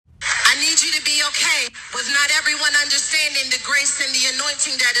with not everyone understanding the grace and the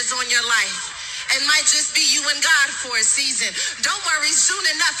anointing that is on your life. It might just be you and God for a season. Don't worry, soon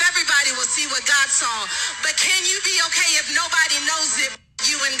enough everybody will see what God saw. But can you be okay if nobody knows it?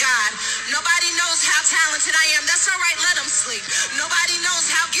 You and God. Nobody knows how talented I am. That's all right, let them sleep. Nobody knows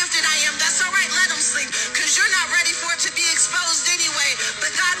how gifted I am. That's all right, let them sleep. Because you're not ready for it to be exposed anyway. But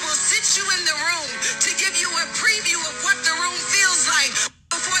God will sit you in the room to give you a preview of what the room feels like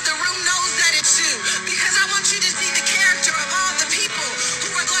before the room knows that it's you. Because I want you to see the character of all the people who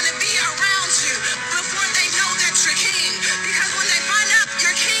are going to be around you before they know that you're king. Because when they find out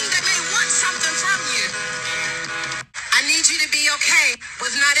you're king, they may want something from you. I need you to be okay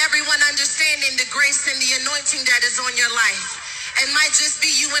with not everyone understanding the grace and the anointing that is on your life. It might just be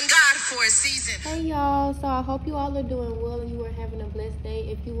you and God for a season. Hey y'all, so I hope you all are doing well and you are having a blessed day.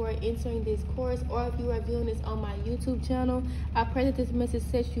 If you are entering this course or if you are viewing this on my YouTube channel, I pray that this message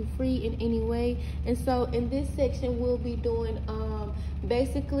sets you free in any way. And so in this section we'll be doing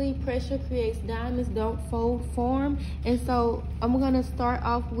basically pressure creates diamonds, don't fold, form. And so I'm gonna start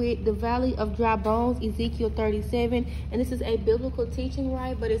off with the Valley of Dry Bones, Ezekiel 37. And this is a biblical teaching,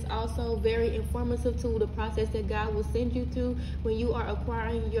 right? But it's also very informative to the process that God will send you through when you are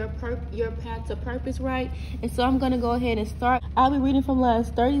acquiring your path to purpose, right? And so I'm gonna go ahead and start. I'll be reading from lines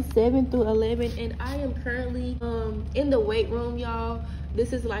 37 through 11, and I am currently in the weight room, y'all.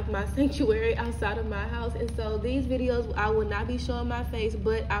 This is like my sanctuary outside of my house, and so these videos I will not be showing my face,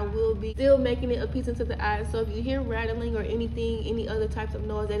 but I will be still making it appeasing to the eyes. So if you hear rattling or anything, any other types of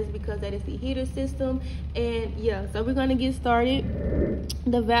noise, that is because that is the heater system. And yeah, so we're gonna get started.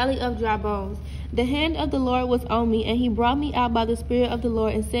 The Valley of Dry Bones. The hand of the Lord was on me, and he brought me out by the Spirit of the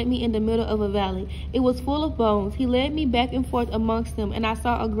Lord and set me in the middle of a valley. It was full of bones. He led me back and forth amongst them, and I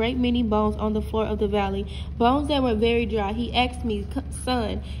saw a great many bones on the floor of the valley, bones that were very dry. He asked me,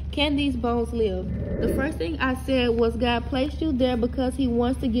 "Son, can these bones live?" The first thing I said was, God placed you there because he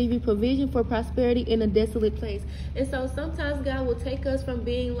wants to give you provision for prosperity in a desolate place. And so sometimes God will take us from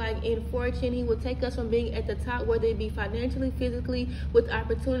being like in fortune. He will take us from being at the top, whether it be financially, physically, with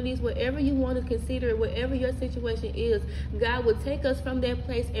opportunities, whatever you want to consider, whatever your situation is. God will take us from that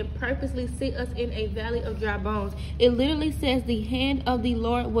place and purposely sit us in a valley of dry bones. It literally says the hand of the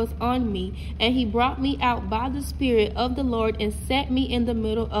Lord was on me, and he brought me out by the Spirit of the Lord and set me in the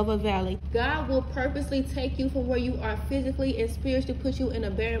middle of a valley. God will purposely take you from where you are physically and spiritually, put you in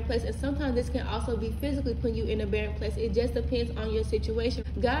a barren place. And sometimes this can also be physically putting you in a barren place. It just depends on your situation.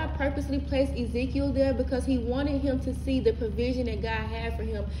 God purposely placed Ezekiel there because he wanted him to see the provision that God had for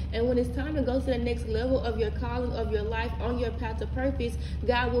him. And when it's time to go to the next level of your calling, of your life, on your path to purpose,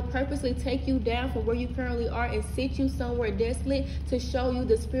 God will purposely take you down from where you currently are and sit you somewhere desolate to show you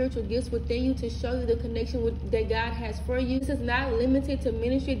the spiritual gifts within you, to show you the connection that God has for you. This is not limited to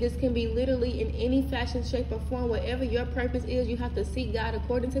ministry. This can be literally in any fashion, shape, or form. Whatever your purpose is, you have to seek God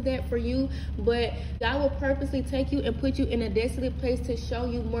according to that for you. But God will purposely take you and put you in a desolate place to show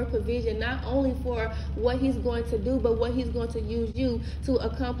you more provision, not only for what he's going to do, but what he's going to use you to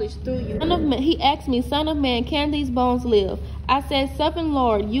accomplish through you. He asked me, "Son of man, can these bones live?" I said, "Sovereign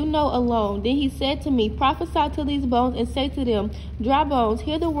Lord, you know alone." Then he said to me, "Prophesy to these bones and say to them, dry bones,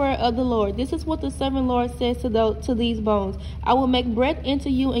 hear the word of the Lord. This is what the Sovereign Lord says to these bones. I will make breath into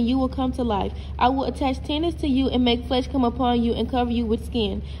you and you will come to life. I will attach tendons to you and make flesh come upon you and cover you with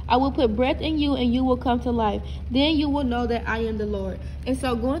skin. I will put breath in you and you will come to life. Then you will know that I am the Lord." And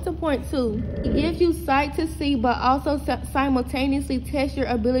so going to point 2, it gives you sight to see, but also simultaneously test your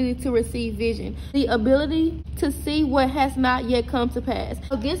ability to receive vision. The ability to see what has not yet come to pass.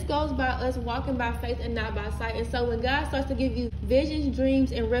 So this goes by us walking by faith and not by sight. And so when God starts to give you visions,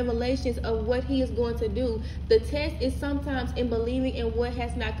 dreams, and revelations of what he is going to do, the test is sometimes in believing in what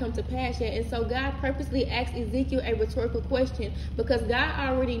has not come to pass yet. And so God purposely asked Ezekiel a rhetorical question because God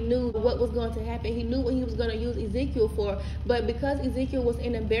already knew what was going to happen. He knew what he was going to use Ezekiel for. But because Ezekiel was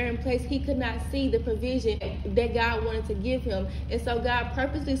in a barren place, he could not see the provision that God wanted to give him. And so God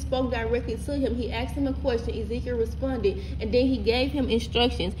purposely spoke directly to him. He asked him a question. Ezekiel responded, and then he gave him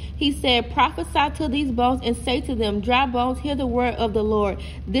instructions. He said, "Prophesy to these bones and say to them, dry bones, hear the word of the Lord.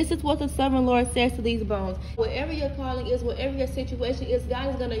 This is what the Sovereign Lord says to these bones." Whatever your calling is, whatever your situation is, God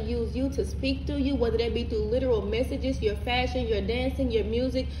is going to use you to speak through you, whether that be through literal messages, your fashion, your dancing, your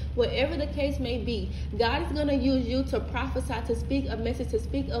music, whatever the case may be. God is going to use you to prophesy, to speak a message, to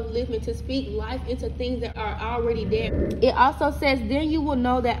speak upliftment, to speak life into things that are already there. It also says, "Then you will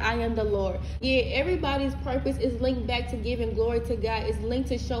know that I am the Lord." Lord. Yeah, everybody's purpose is linked back to giving glory to God. It's linked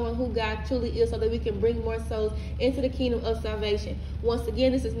to showing who God truly is so that we can bring more souls into the kingdom of salvation. Once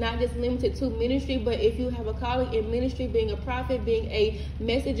again, this is not just limited to ministry, but if you have a calling in ministry, being a prophet, being a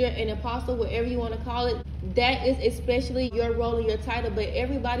messenger, an apostle, whatever you want to call it, that is especially your role and your title. But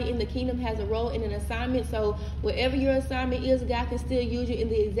everybody in the kingdom has a role and an assignment. So whatever your assignment is, God can still use you in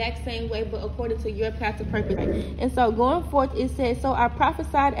the exact same way, but according to your path to purpose. And so going forth, it says, so I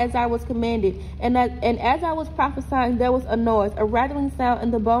prophesied as I was commanded, and as I was prophesying, there was a noise, a rattling sound,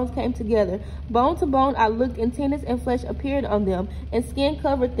 and the bones came together. Bone to bone I looked, and tendons and flesh appeared on them, and skin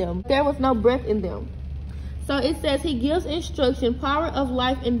covered them. There was no breath in them. So it says he gives instruction. Power of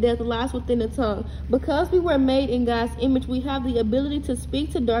life and death lies within the tongue. Because we were made in God's image, we have the ability to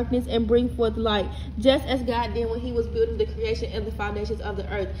speak to darkness and bring forth light, just as God did when he was building the creation and the foundations of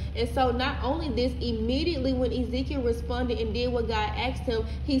the earth. And so not only this, immediately when Ezekiel responded and did what God asked him,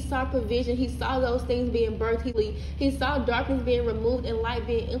 he saw provision. He saw those things being birthed. He saw darkness being removed and light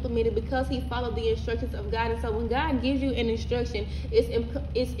being implemented because he followed the instructions of God. And so when God gives you an instruction,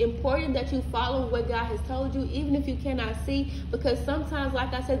 it's important that you follow what God has told you, even if you cannot see, because sometimes,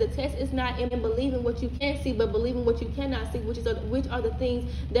 like I said, the test is not in believing what you can't see, but believing what you cannot see, which are the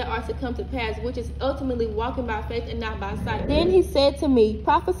things that are to come to pass, which is ultimately walking by faith and not by sight. Then he said to me,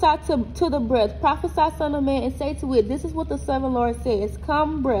 prophesy to the breath, prophesy, son of man, and say to it, this is what the sovereign Lord says,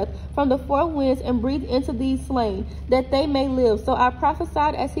 come breath from the four winds and breathe into these slain, that they may live. So I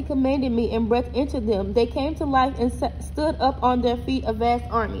prophesied as he commanded me, and breath entered them. They came to life and stood up on their feet, a vast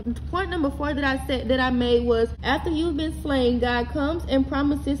army. Point number 4 that I made was, after you've been slain, God comes and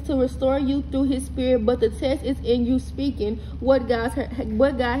promises to restore you through his spirit, but the test is in you speaking what God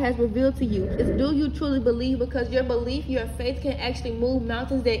has revealed to you. Is, do you truly believe? Because your belief, your faith can actually move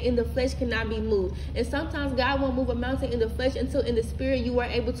mountains that in the flesh cannot be moved. And sometimes God won't move a mountain in the flesh until in the spirit you are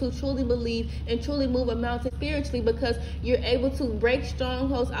able to truly believe and truly move a mountain spiritually, because you're able to break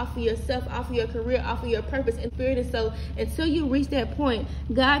strongholds off of yourself, off of your career, off of your purpose and spirit. And so until you reach that point,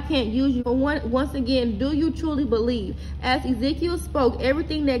 God can't use you. But once again, do you truly believe? As Ezekiel spoke,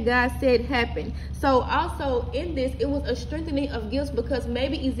 everything that God said happened. So also in this, it was a strengthening of gifts, because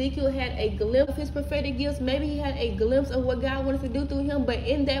maybe Ezekiel had a glimpse of his prophetic gifts. Maybe he had a glimpse of what God wanted to do through him. But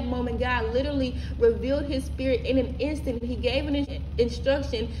in that moment, God literally revealed his spirit in an instant. He gave an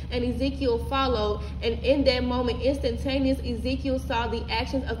instruction and Ezekiel followed. And in that moment, instantaneous, Ezekiel saw the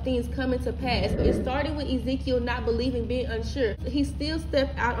actions of things coming to pass. It started with Ezekiel not believing, being unsure. He still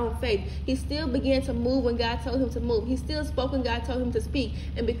stepped out on faith. He still began to move when God told him to move. He still spoke when God told him to speak.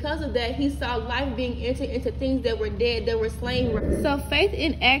 And because of that, he saw life being entered into things that were dead, that were slain. So faith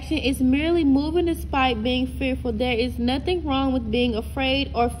in action is merely moving despite being fearful. There is nothing wrong with being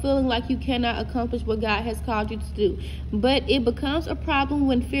afraid or feeling like you cannot accomplish what God has called you to do. But it becomes a problem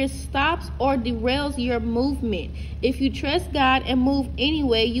when fear stops or derails your movement. If you trust God and move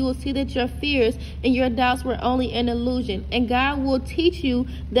anyway, you will see that your fears and your doubts were only an illusion. And God will teach you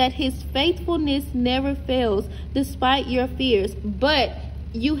that his faithfulness never fails despite your fears. But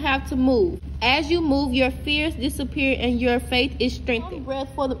you have to move. As you move, your fears disappear and your faith is strengthened. Breath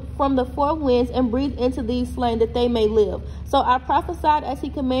from the four winds and breathe into these slain, that they may live. So I prophesied as he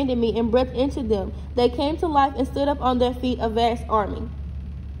commanded me, and breath entered them. They came to life and stood up on their feet, a vast army.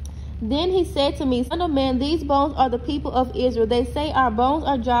 Then he said to me, son of man, these bones are the people of Israel. They say, our bones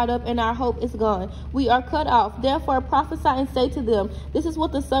are dried up and our hope is gone. We are cut off. Therefore prophesy and say to them, this is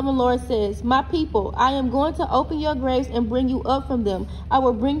what the sovereign Lord says. My people, I am going to open your graves and bring you up from them. I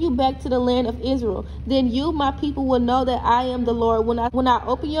will bring you back to the land of Israel. Then you, my people, will know that I am the Lord when I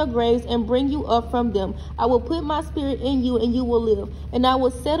open your graves and bring you up from them. I will put my spirit in you and you will live. And I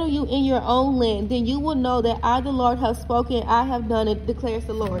will settle you in your own land. Then you will know that I, the Lord, have spoken. I have done it, declares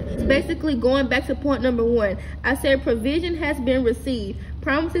the Lord. Basically, going back to point number 1, I said provision has been received.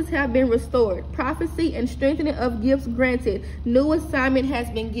 Promises have been restored. Prophecy and strengthening of gifts granted. New assignment has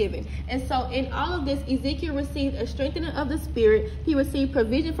been given. And so in all of this, Ezekiel received a strengthening of the spirit. He received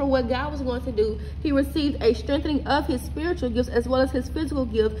provision for what God was going to do. He received a strengthening of his spiritual gifts as well as his physical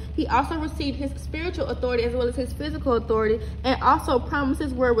gifts. He also received his spiritual authority as well as his physical authority. And also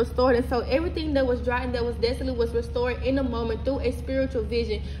promises were restored. And so everything that was dry and that was desolate was restored in a moment through a spiritual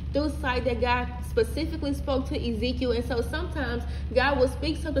vision, through sight that God specifically spoke to Ezekiel. And so sometimes God will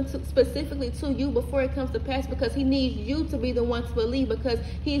speak something specifically to you before it comes to pass, because he needs you to be the one to believe, because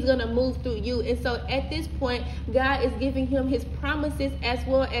he's going to move through you. And so at this point, God is giving him his promises as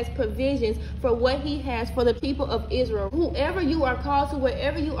well as provisions for what he has for the people of Israel. Whoever you are called to,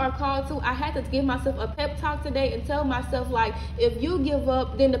 wherever you are called to, I had to give myself a pep talk today and tell myself, like, if you give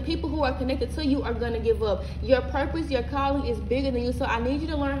up, then the people who are connected to you are going to give up. Your purpose, your calling is bigger than you. So I need you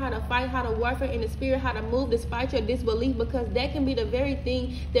to learn how to fight, how to warfare in the spirit, how to move despite your disbelief, because that can be the very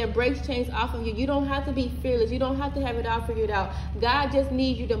thing that breaks chains off of you. You don't have to be fearless. You don't have to have it all figured out. God just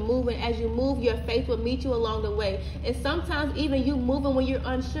needs you to move, and as you move, your faith will meet you along the way. And sometimes even you moving when you're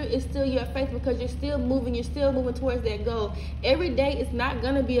unsure is still your faith, because you're still moving towards that goal. Every day is not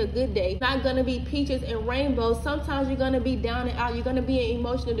going to be a good day. It's not going to be peaches and rainbows. Sometimes you're going to be down and out. You're going to be in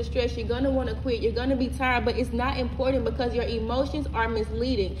emotional distress. You're going to want to quit. You're going to be tired, but it's not important, because your emotions are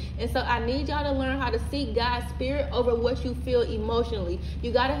misleading. And so I need y'all to learn how to seek God's spirit over what you feel emotionally.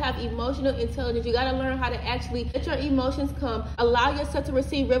 You got to have emotional intelligence. You got to learn how to actually let your emotions come, allow yourself to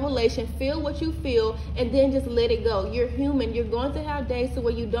receive revelation, feel what you feel, and then just let it go. You're human. You're going to have days to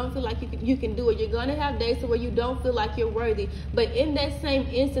where you don't feel like you can do it. You're going to have days to where you don't feel like you're worthy. But in that same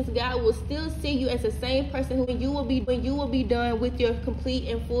instance, God will still see you as the same person when you will be done with your complete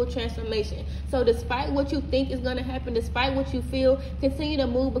and full transformation. So despite what you think is going to happen, despite what you feel, continue to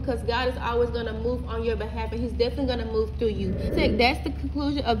move, because God is always going to move on your behalf, and he's definitely going to move through you. So that's the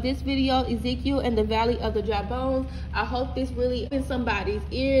conclusion of this video, Ezekiel and the Valley of the Dry Bones. I hope this really opens somebody's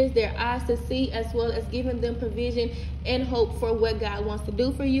ears, their eyes to see, as well as giving them provision and hope for what God wants to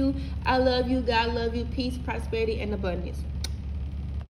do for you. I love you. God love you. Peace, prosperity, and abundance.